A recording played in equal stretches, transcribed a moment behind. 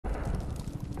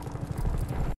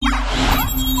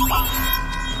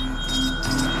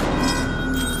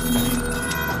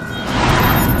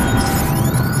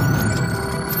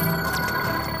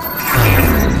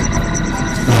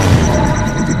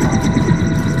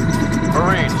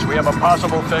have a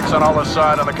possible fix on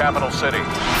Al-Assad in the capital city.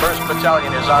 1st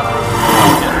Battalion is en route.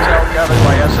 Intel gathered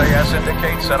by SAS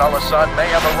indicates that Al-Assad may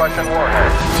have a Russian warhead.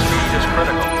 Speed is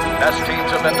critical. S teams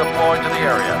have been deployed to the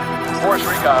area. Force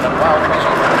recon and wild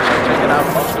missile groups have taken out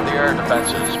most of the air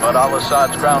defenses, but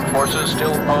Al-Assad's ground forces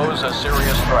still pose a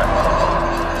serious threat.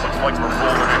 Looks like we're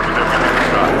rolling in with everything we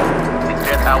got. We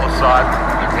get Al-Assad,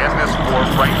 we end this war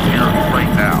right here,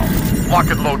 right now. Lock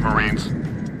and load, Marines.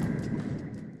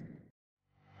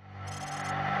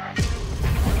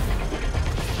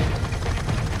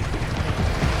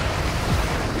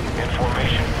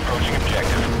 Information approaching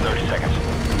objective. 30 seconds.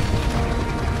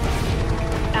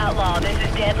 Outlaw, this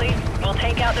is Deadly. We'll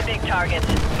take out the big targets.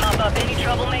 Mop up any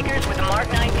troublemakers with the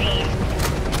Mark 19.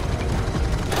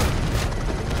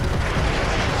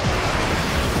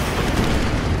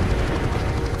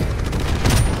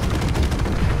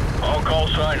 All call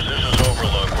signs, this is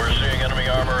Overlook. We're seeing enemy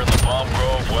armor in the Palm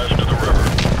Grove west of the river.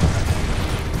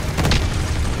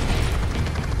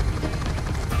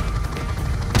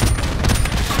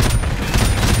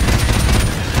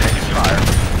 Taking fire.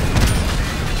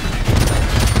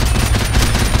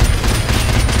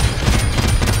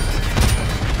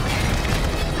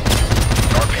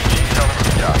 RPG's over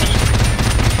the top.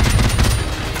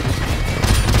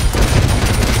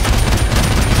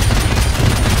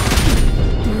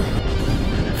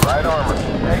 Right armor.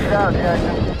 Take it out,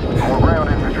 Jackson.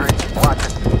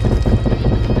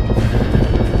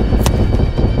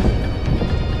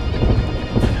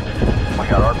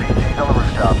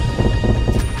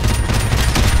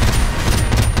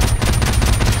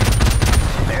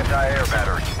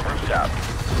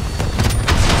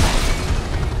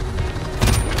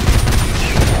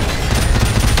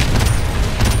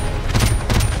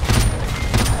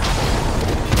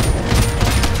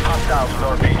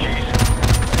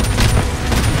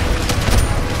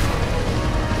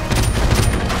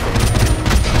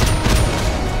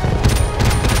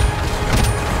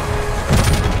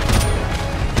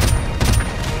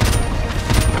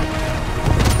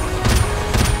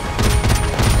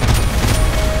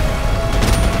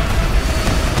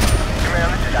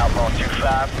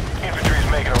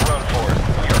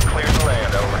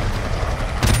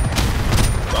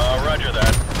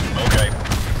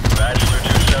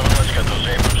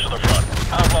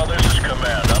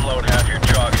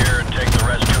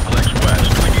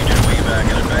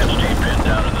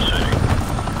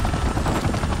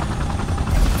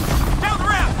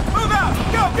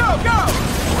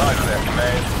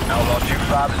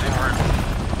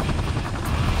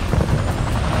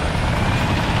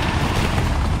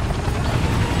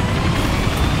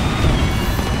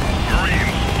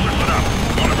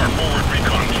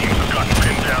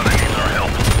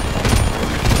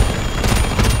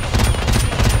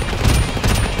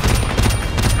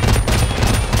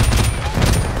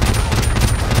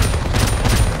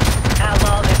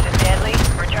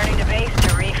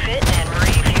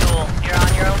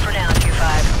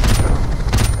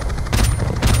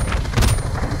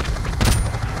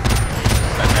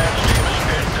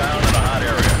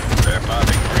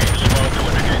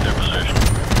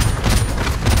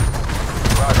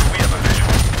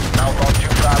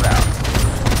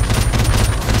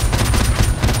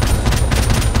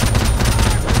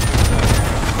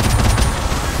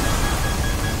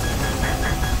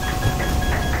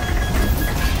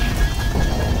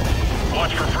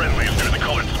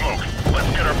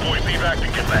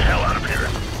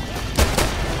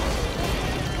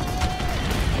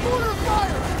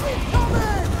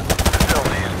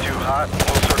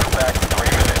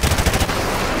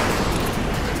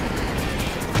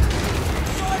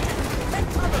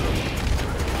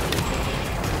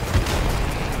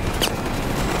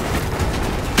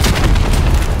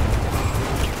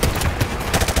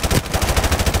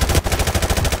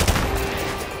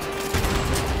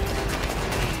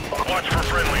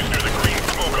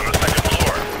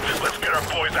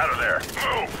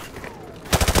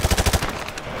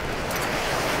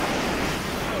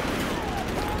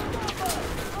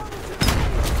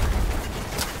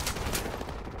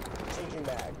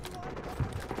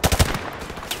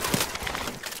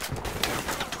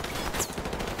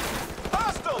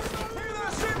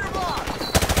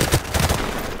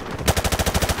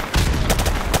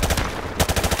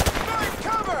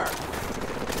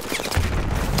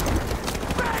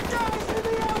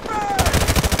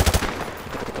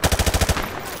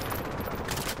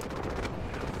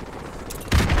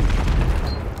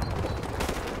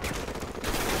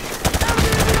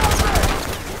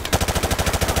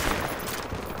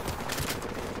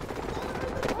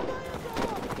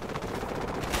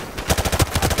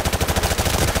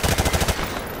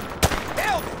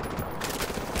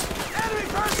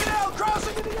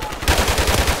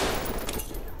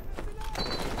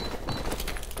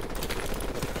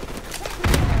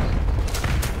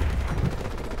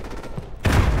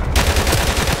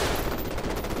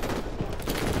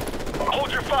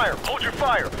 fire! Hold your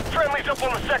fire! Friendly's up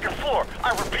on the second floor! I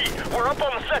repeat, we're up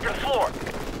on the second floor!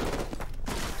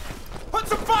 Put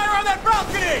some fire on that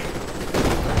balcony!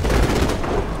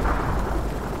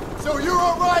 So you're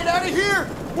all right out of here?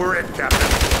 We're in, Captain.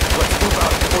 Let's move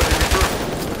out before they return.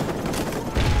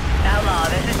 Outlaw,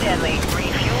 this is Deadly.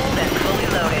 Refueled and fully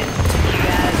loaded. You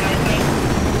guys with me?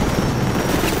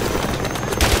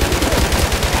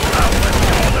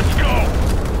 Let's go!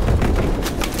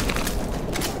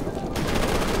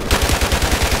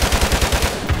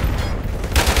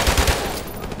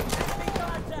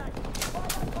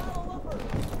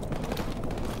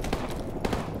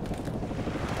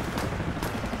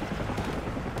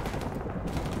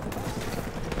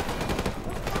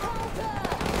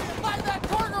 Find that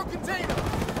cargo container!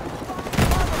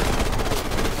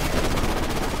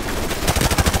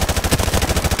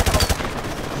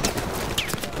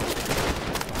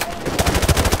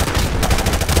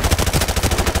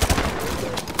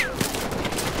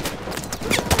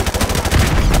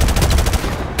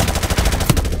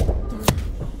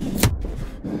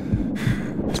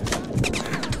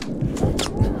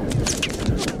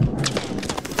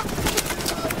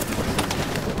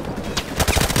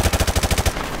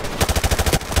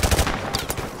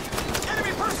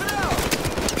 Enemy personnel!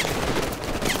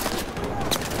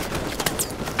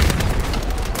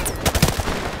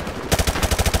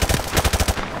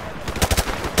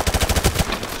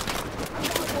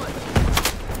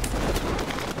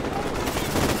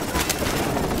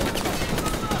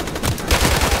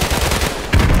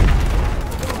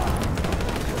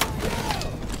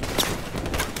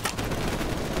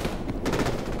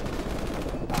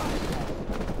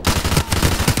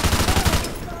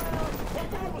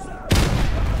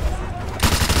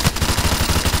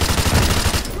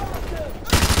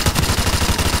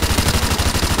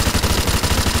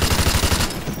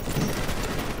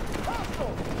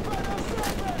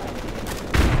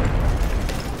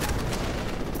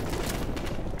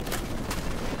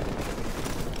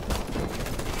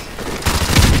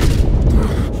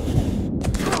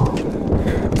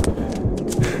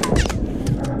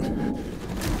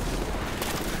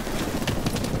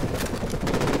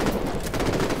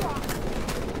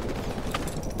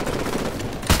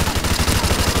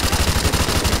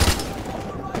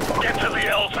 Get to the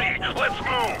LZ! Let's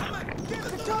move! Get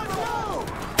the gun low!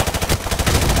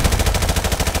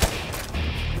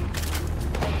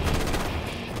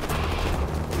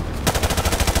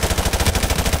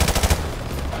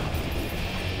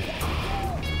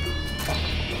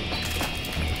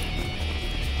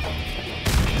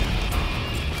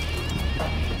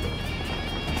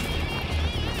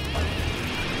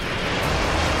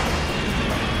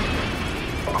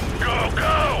 Go,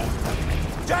 go!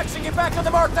 Jackson, get back on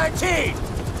the Mark 19!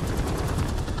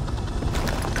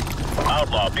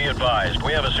 Outlaw, be advised.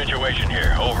 We have a situation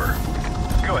here. Over.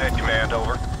 Go ahead, Command.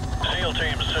 Over. SEAL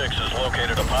Team 6 has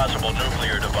located a possible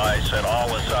nuclear device at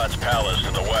Al-Assad's palace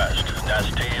to the west. NAS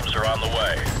teams are on the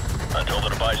way. Until the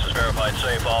device is verified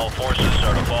safe, all forces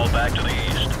are to fall back to the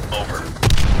east. Over.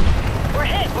 We're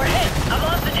hit! We're hit! I've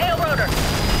lost the tail rotor!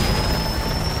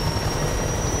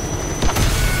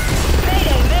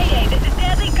 Mayday! Mayday! This is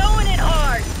Deadly going in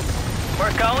hard!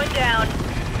 We're going down.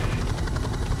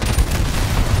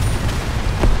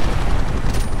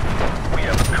 We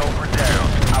have a Cobra down.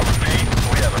 I repeat,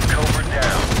 we have a Cobra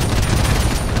down.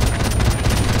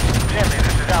 Deadly,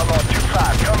 this is Outlaw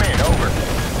 2-5. Come in, over.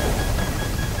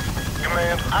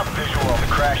 Command, I'm visual on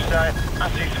the crash site. I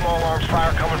see small arms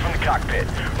fire coming from the cockpit.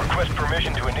 Request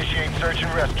permission to initiate search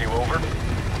and rescue, over.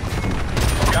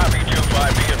 Copy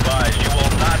 2-5, be advised. You will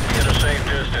not be at a safe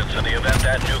distance in the event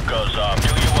that nuke goes off.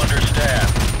 Do you understand?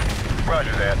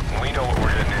 Roger that. We know what we're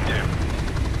heading into.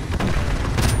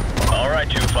 All right,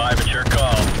 2-5, it's your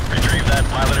call. Retrieve that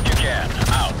pilot if you can.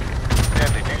 Out.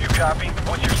 Deadly, do you copy?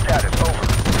 What's your status? Over.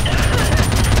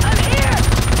 I'm here!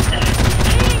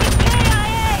 King is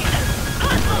KIA!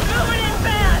 Hostiles moving in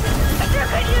fast! I sure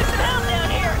could use some help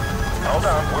down here! Hold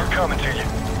on, we're coming to you.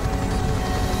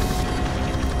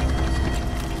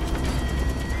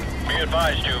 Be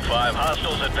advised, 2-5.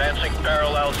 Hostiles advancing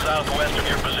parallel southwest of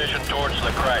your position towards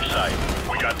the crash site.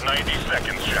 We got 90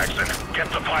 seconds, Jackson. Get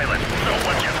the pilot. No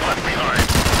one gets left behind.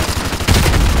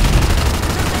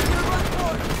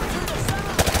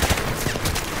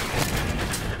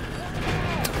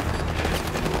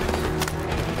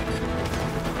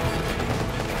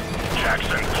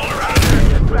 Jackson, pull her out of there.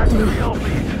 Get back to the LZ.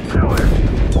 Do it.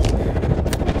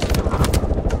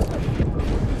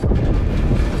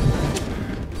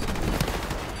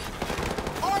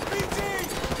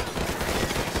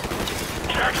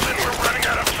 Jackson, we're running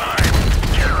out of time.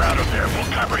 Get her out of there.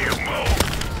 We'll cover you. Move.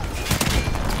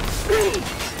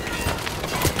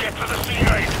 Get to the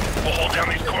C8. We'll hold down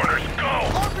these corners. Go!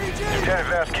 Lieutenant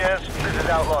Vasquez, this is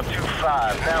Outlaw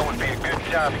 2-5. Now would be a good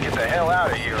time to get the hell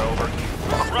out of here, over.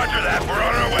 Roger that. We're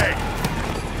on our way.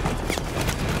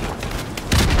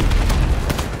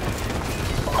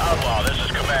 Outlaw, this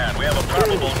is Command. We have a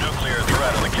probable nuclear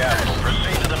threat in the capital.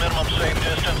 Proceed to the minimum safe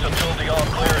distance until the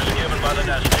all-clear is given by the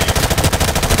Nest team.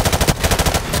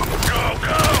 Go,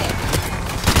 go!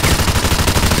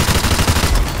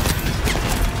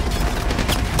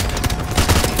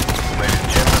 Ladies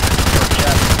and gentlemen, this is your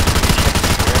captain.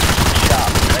 Shop.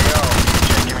 Hang on.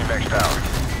 Check, give me next hour.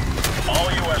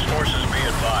 All U.S. forces be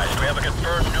advised. We have a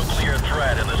confirmed nuclear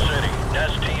threat in the city.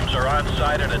 Nest teams are on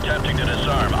site and attempting to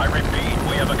disarm. I repeat,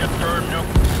 we have a confirmed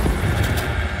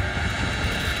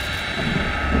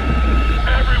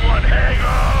Everyone, hang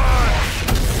on!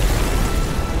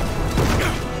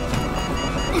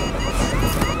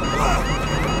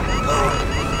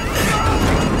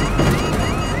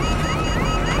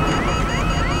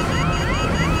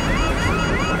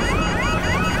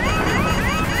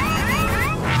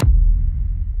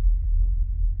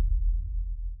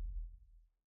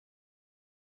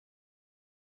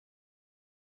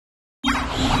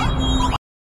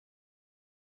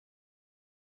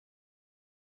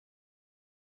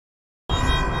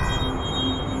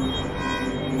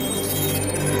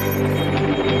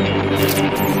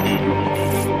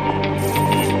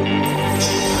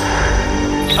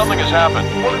 Something has happened.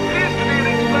 What appears to be an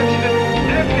explosion of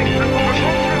everything from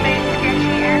reports remain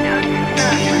sketchy and uncertain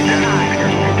at the time.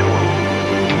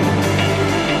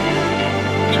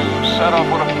 To set off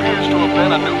what appears to have been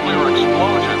a nuclear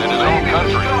explosion in his own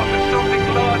country. Something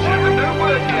larger, but no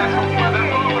word yet on whether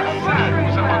Oliver Sad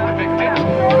was among the victims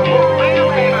or may have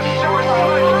been a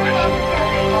suicide mission.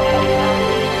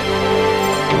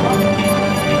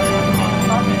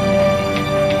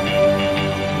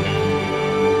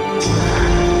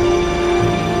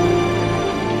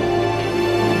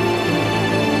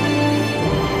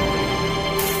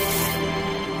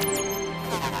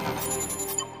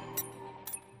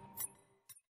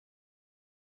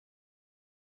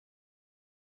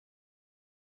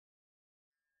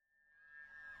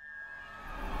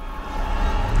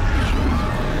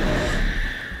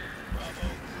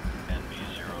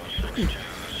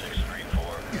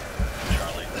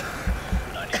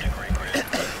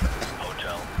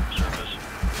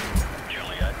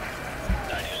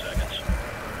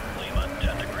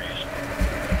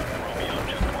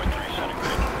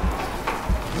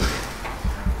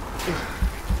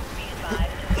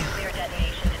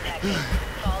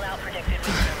 Fallout predicted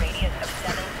within a radius of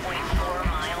 7.4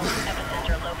 miles.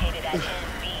 Epicenter located at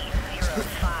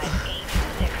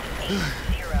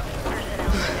NB058680.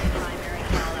 Personnel in the primary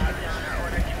fallout zone are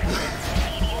ordered to resist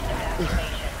immediate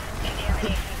evacuation.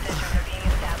 Contamination centers are being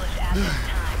established at this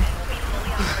time and will be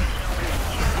fully operational within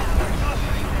 2 hours.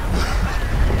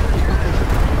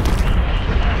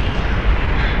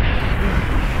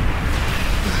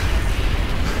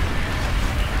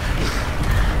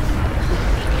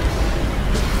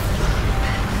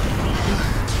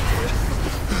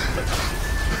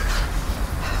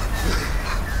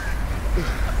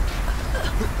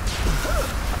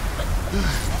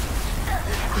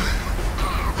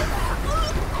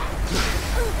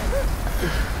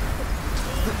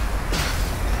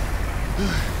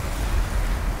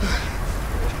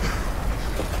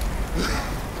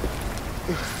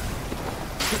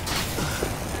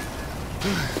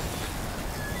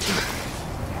 Personnel